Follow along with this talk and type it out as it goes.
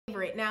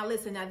favorite. Now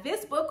listen, now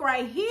this book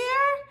right here,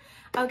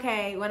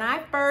 okay, when I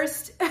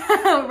first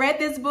read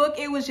this book,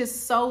 it was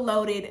just so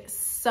loaded,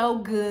 so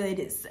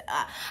good.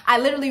 I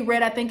literally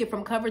read, I think, it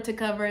from cover to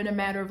cover in a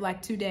matter of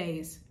like 2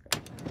 days.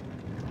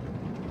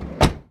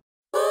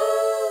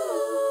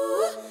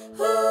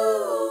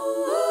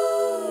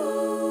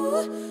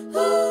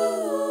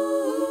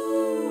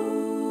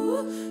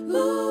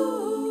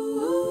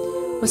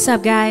 What's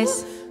up,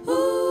 guys?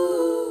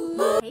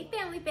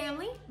 Hey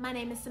family, my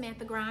name is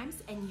Samantha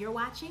Grimes and you're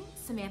watching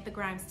Samantha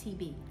Grimes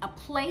TV, a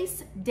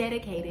place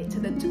dedicated to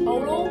the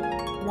total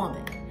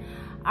woman.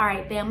 All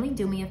right, family,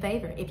 do me a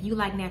favor. If you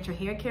like natural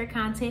hair care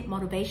content,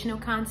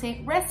 motivational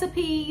content,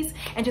 recipes,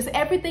 and just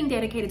everything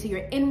dedicated to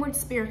your inward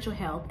spiritual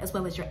health as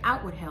well as your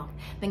outward health,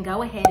 then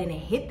go ahead and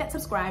hit that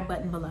subscribe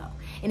button below.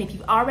 And if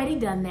you've already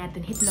done that,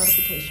 then hit the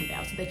notification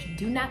bell so that you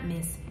do not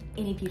miss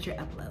any future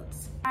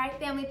uploads. All right,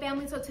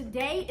 family, so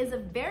today is a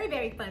very,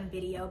 very fun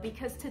video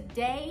because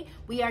today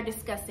we are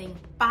discussing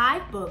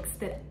 5 books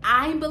that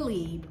I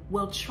believe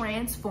will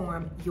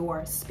transform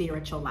your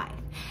spiritual life.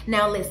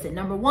 Now listen,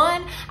 number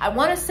 1, I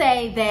want to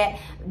say that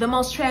the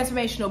most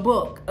transformational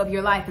book of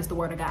your life is the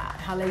Word of God.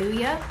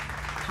 Hallelujah.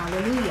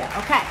 Hallelujah.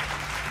 Okay.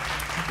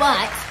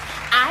 But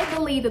I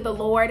believe that the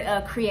Lord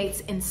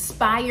creates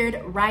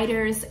inspired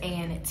writers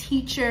and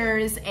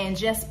teachers and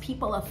just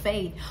people of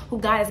faith who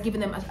God has given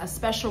them a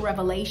special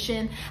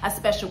revelation, a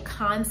special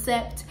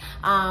concept,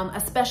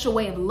 a special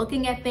way of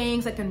looking at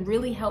things that can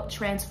really help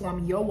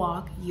transform your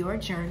walk, your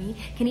journey,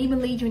 can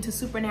even lead you into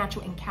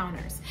supernatural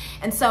encounters.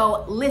 And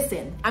so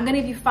listen, I'm going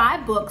to give you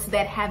 5 books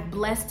that have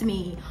blessed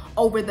me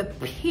over the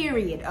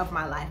period of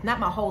my life, not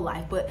my whole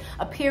life, but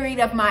a period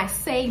of my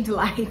saved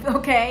life,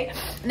 okay?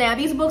 Now,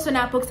 these books are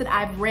not books that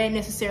I've read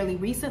necessarily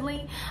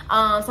recently.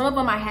 Some of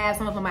them I have,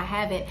 some of them I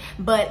haven't,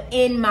 but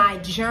in my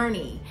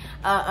journey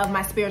of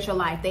my spiritual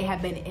life, they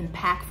have been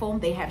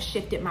impactful. They have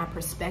shifted my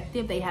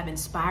perspective. They have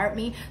inspired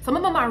me. Some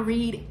of them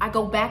I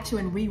go back to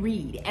and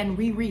reread and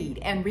reread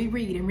and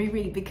reread and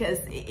reread because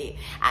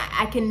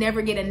I can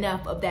never get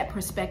enough of that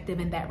perspective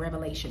and that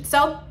revelation.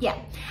 So yeah,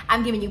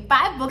 I'm giving you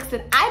 5 books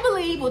that I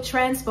believe will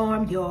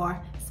transform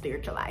your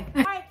spiritual life.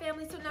 All right,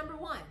 family, so number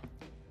 1.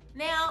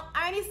 Now,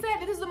 I already said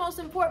that this is the most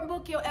important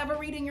book you'll ever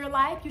read in your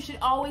life. You should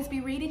always be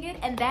reading it,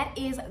 and that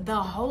is the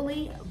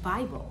Holy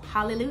Bible.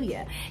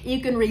 Hallelujah. You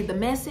can read the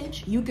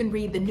Message. You can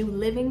read the New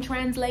Living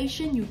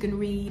Translation. You can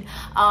read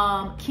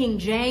King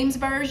James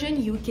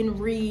Version. You can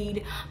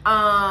read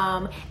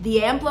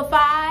the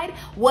Amplified.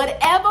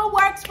 Whatever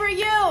works for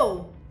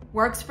you.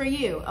 Works for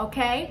you,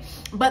 okay?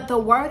 But the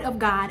Word of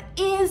God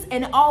is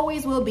and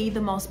always will be the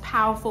most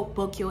powerful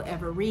book you'll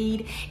ever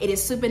read. It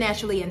is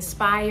supernaturally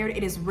inspired.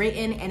 It is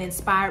written and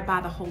inspired by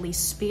the Holy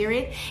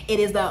Spirit. It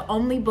is the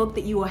only book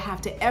that you will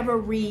have to ever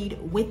read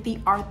with the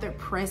author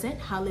present.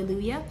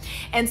 Hallelujah.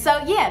 And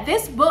so, yeah,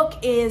 this book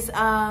is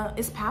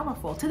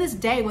powerful. To this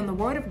day, when the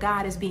Word of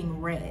God is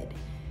being read,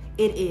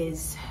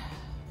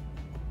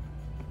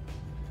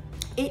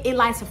 it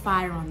lights a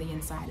fire on the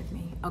inside of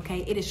me,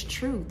 okay? It is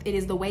truth. It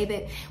is the way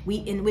that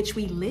in which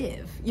we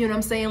live. You know what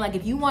I'm saying? Like,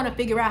 if you want to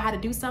figure out how to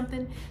do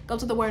something, go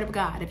to the Word of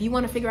God. If you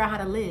want to figure out how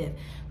to live,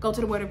 go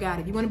to the Word of God.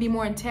 If you want to be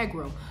more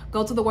integral,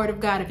 go to the Word of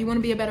God. If you want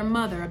to be a better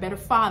mother, a better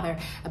father,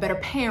 a better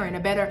parent,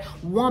 a better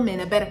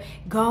woman,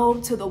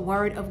 go to the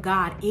Word of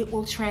God. It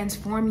will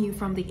transform you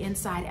from the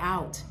inside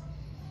out.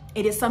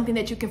 It is something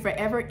that you can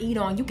forever eat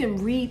on. You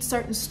can read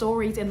certain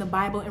stories in the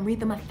Bible and read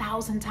them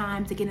 1,000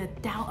 times to get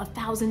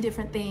 1,000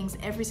 different things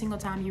every single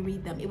time you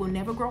read them. It will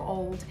never grow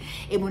old.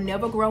 It will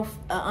never grow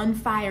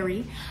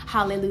unfiery.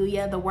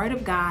 Hallelujah. The Word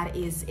of God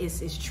is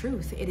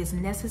truth. It is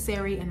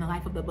necessary in the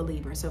life of the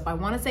believer. So if I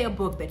want to say a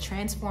book that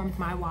transformed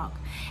my walk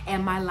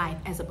and my life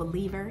as a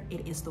believer,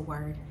 it is the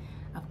Word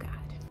of God.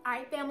 All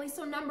right, family,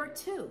 so number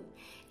 2,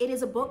 it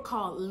is a book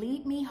called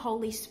Lead Me,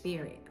 Holy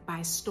Spirit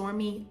by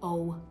Stormy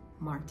O.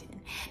 Martin.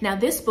 Now,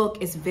 this book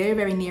is very,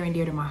 very near and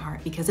dear to my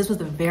heart because this was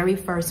the very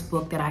first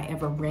book that I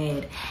ever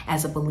read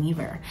as a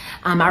believer.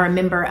 I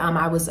remember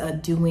I was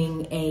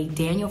doing a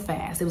Daniel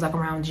fast. It was like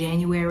around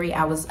January.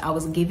 I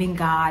was giving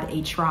God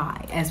a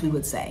try, as we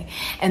would say.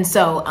 And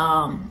so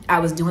I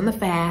was doing the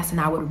fast and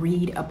I would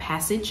read a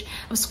passage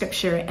of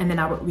scripture and then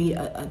I would read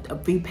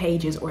a few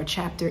pages or a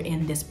chapter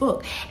in this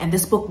book. And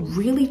this book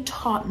really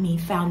taught me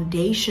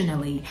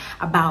foundationally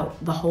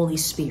about the Holy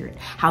Spirit,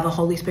 how the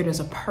Holy Spirit is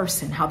a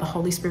person, how the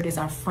Holy Spirit is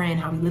our friend,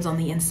 how he lives on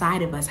the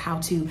inside of us, how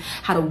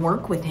to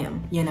work with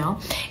him, you know.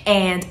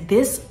 And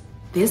this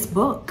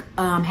book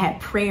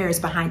had prayers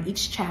behind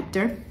each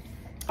chapter,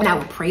 and I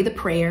would pray the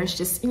prayers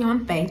just,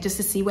 in faith, just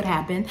to see what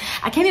happened.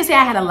 I can't even say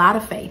I had a lot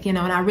of faith, and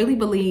I really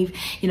believe,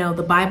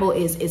 the Bible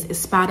is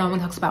spot on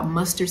when it talks about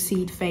mustard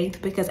seed faith,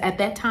 because at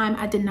that time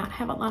I did not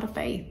have a lot of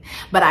faith,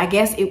 but I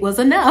guess it was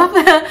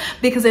enough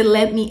because it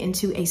led me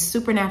into a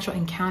supernatural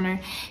encounter,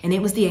 and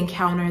it was the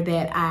encounter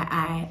that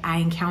I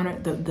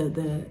encountered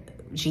the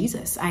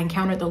Jesus. I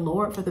encountered the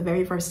Lord for the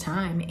very first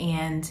time,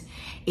 and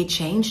it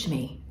changed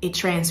me. It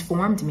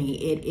transformed me.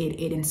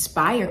 It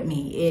inspired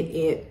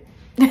me.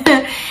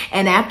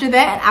 And after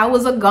that, I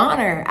was a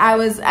goner. I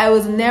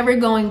was never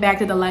going back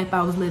to the life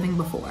I was living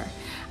before.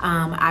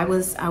 I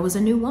was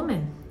a new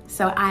woman.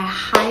 So I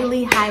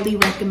highly, highly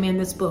recommend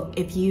this book.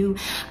 If you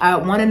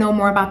want to know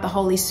more about the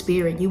Holy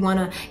Spirit, you want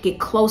to get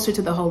closer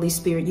to the Holy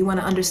Spirit, you want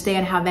to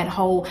understand how that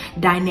whole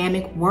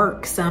dynamic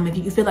works. If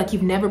you feel like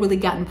you've never really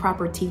gotten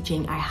proper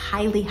teaching, I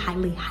highly,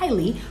 highly,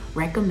 highly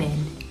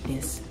recommend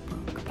this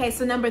book. Okay,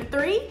 so number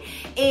 3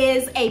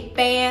 is a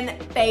fan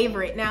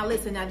favorite. Now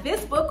listen,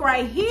 this book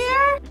right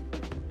here,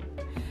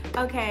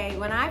 okay,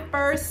 when I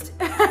first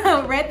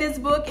read this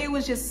book, it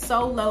was just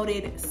so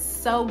loaded,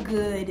 so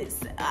good.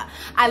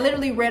 I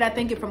literally read, I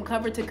think, it from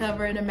cover to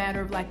cover in a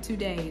matter of like 2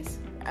 days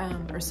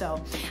or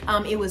so.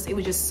 It was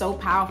just so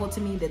powerful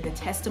to me, that the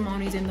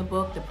testimonies in the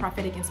book, the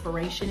prophetic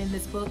inspiration in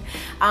this book.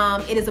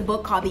 It is a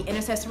book called The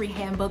Intercessory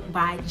Handbook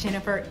by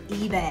Jennifer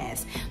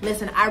Evas.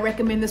 Listen, I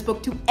recommend this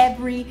book to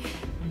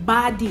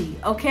everybody,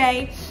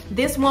 okay?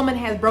 This woman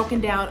has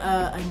broken down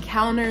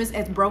encounters,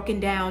 has broken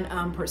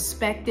down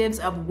perspectives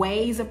of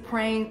ways of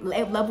praying,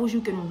 levels you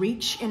can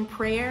reach in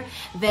prayer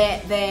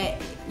that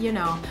you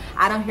know,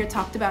 I don't hear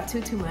talked about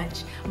too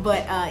much.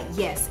 But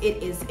yes,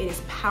 it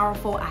is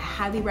powerful. I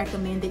highly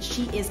recommend it.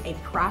 She is a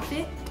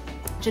prophet,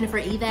 Jennifer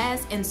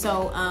Evas, and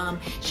so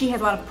she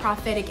has a lot of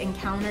prophetic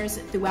encounters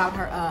throughout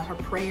her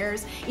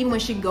prayers. Even when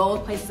she goes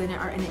places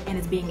and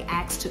is being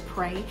asked to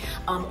pray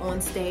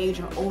on stage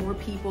or over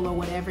people or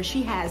whatever,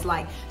 she has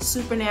like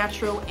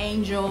supernatural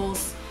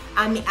angels.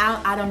 I mean,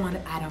 I don't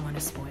want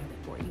to spoil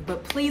it for you,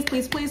 but please,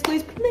 please, please,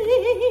 please,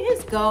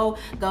 please go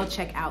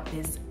check out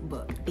this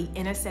book, The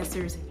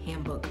Intercessor's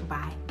Handbook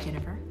by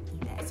Jennifer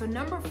Evas. So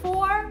number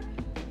 4.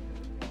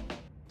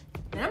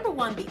 Number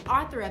 1, the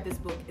author of this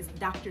book is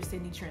Dr.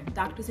 Cindy Trim.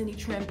 Dr. Cindy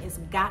Trim has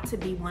got to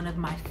be one of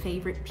my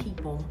favorite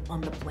people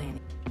on the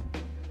planet.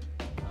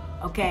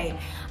 Okay,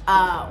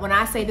 when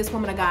I say this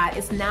woman of God,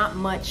 it's not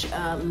much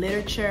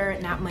literature,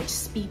 not much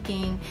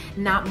speaking,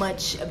 not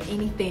much of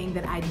anything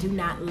that I do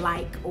not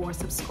like or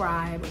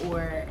subscribe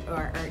or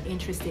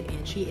interested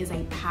in. She is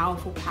a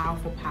powerful,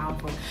 powerful,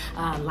 powerful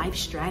life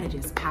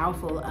strategist,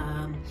 powerful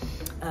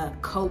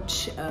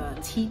coach,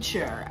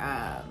 teacher,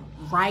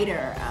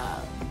 writer,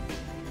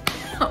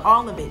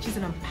 all of it. She's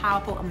an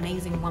powerful,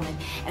 amazing woman.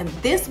 And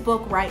this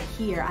book right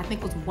here, I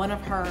think, was one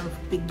of her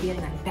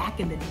beginning, like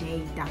back in the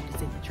day, Dr.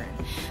 Cindy Trim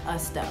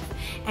stuff.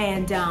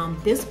 And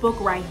this book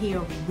right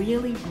here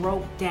really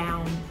broke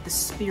down the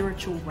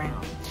spiritual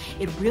realm.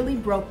 It really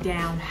broke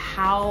down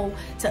how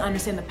to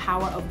understand the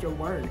power of your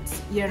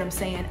words. You know what I'm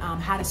saying?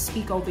 How to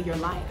speak over your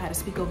life, how to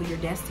speak over your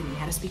destiny,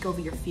 how to speak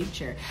over your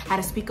future, how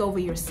to speak over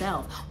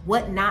yourself,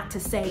 what not to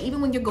say, even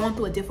when you're going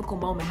through a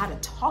difficult moment, how to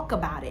talk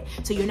about it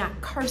so you're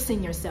not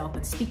cursing yourself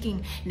and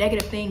speaking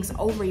negative things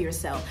over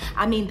yourself.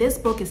 I mean, this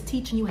book is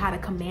teaching you how to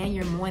command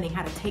your morning,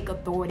 how to take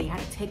authority, how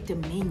to take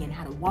dominion,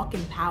 how to walk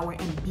in power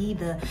and be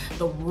the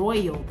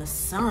royal, the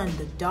son,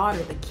 the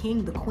daughter, the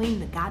king, the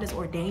queen that God has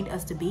ordained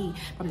us to be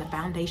from the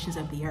foundations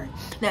of the earth.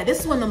 Now, this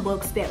is one of the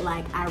books that,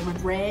 like, I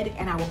read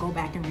and I will go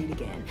back and read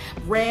again.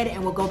 Read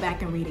and will go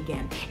back and read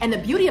again. And the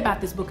beauty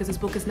about this book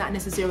is not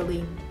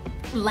necessarily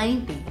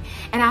lengthy.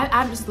 And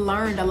I've just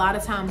learned a lot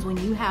of times when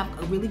you have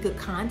a really good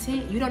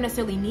content, you don't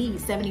necessarily need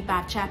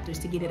 75 chapters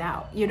to get it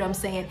out. You know what I'm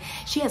saying?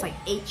 She has like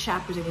 8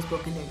 chapters in this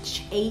book, and they're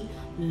 8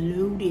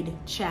 loaded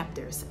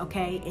chapters,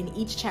 okay? In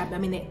each chapter, I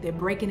mean, they're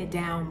breaking it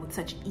down with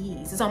such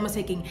ease. It's almost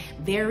taking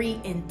very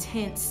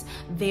intense,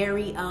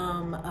 very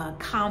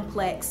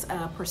complex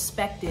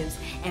perspectives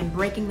and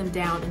breaking them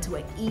down into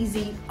an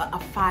easy, a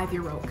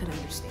 5-year-old could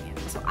understand.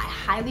 So I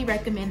highly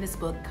recommend this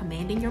book,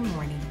 Commanding Your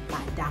Morning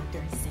by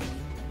Dr. Cindy.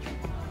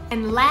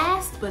 And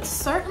last, but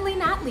certainly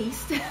not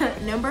least,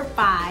 number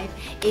 5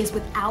 is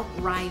Without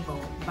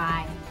Rival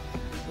by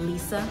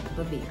Lisa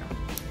Bevere.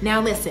 Now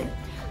listen,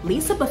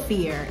 Lisa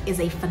Bevere is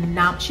a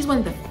phenomenal, she's one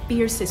of the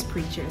fiercest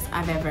preachers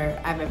I've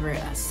ever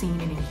seen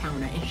and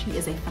encountered, and she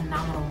is a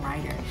phenomenal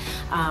writer.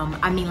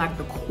 I mean, like,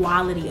 the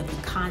quality of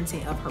the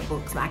content of her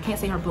books. I can't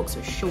say her books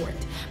are short,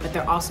 but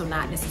they're also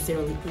not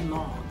necessarily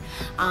long.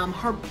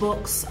 Her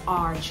books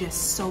are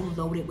just so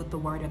loaded with the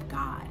Word of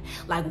God.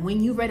 Like,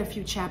 when you read a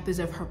few chapters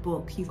of her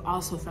book, you've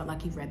also felt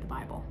like you've read the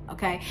Bible,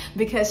 okay?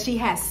 Because she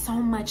has so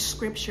much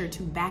scripture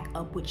to back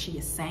up what she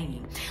is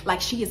saying.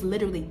 Like, she is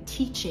literally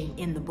teaching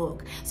in the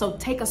book. So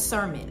take a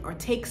sermon or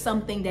take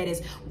something that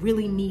is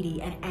really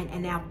meaty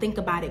and now think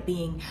about it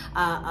being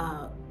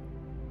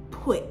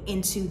put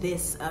into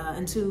this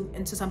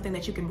into something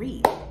that you can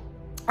read.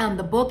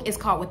 The book is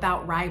called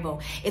Without Rival.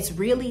 It's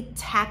really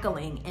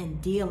tackling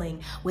and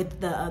dealing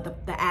with the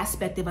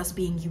aspect of us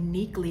being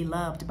uniquely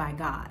loved by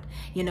God.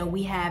 You know,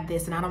 we have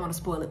this, and I don't want to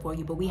spoil it for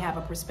you, but we have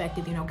a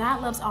perspective, you know,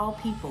 God loves all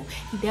people.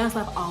 He does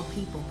love all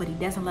people, but he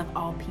doesn't love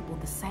all people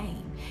the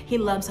same. He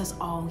loves us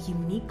all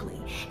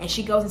uniquely. And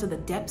she goes into the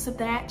depths of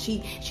that.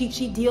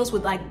 She deals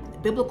with, like,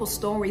 biblical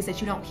stories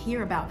that you don't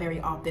hear about very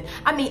often.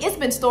 I mean, it's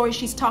been stories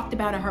she's talked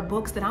about in her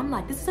books that I'm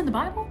like, this is in the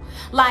Bible?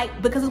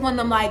 Like, because it's one of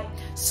them like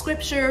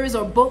scriptures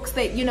or books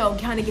that, you know,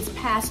 kind of gets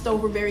passed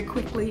over very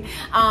quickly.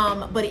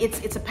 But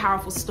it's a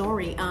powerful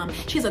story.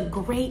 She's a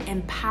great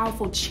and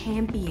powerful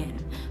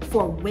champion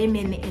for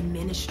women in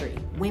ministry,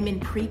 women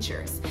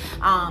preachers.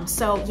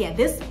 So yeah,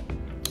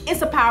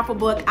 it's a powerful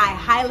book. I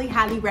highly,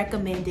 highly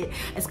recommend it.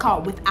 It's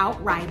called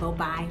Without Rival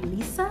by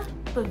Lisa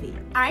Bevere.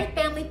 All right,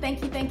 family,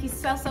 thank you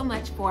so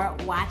much for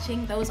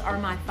watching. Those are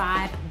my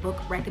 5 book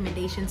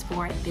recommendations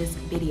for this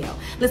video.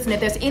 Listen, if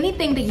there's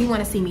anything that you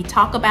want to see me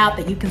talk about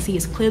that you can see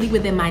is clearly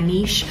within my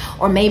niche,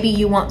 or maybe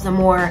you want some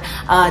more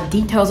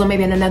details, or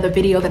maybe in another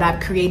video that I've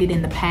created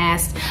in the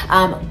past,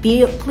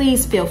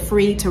 please feel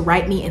free to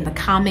write me in the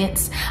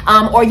comments,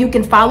 or you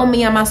can follow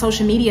me on my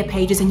social media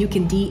pages and you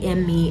can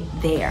DM me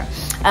there.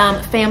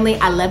 Family,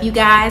 I love you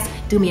guys.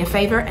 Do me a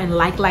favor and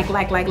like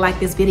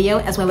this video,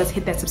 as well as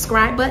hit that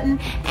subscribe button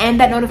and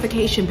that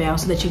notification bell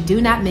so that you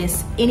do not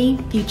miss any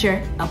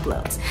future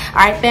uploads. All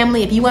right,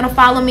 family, if you want to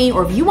follow me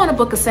or if you want to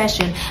book a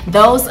session,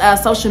 those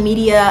social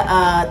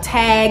media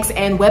tags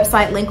and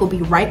website link will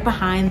be right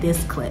behind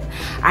this clip.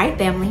 All right,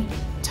 family,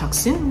 talk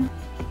soon.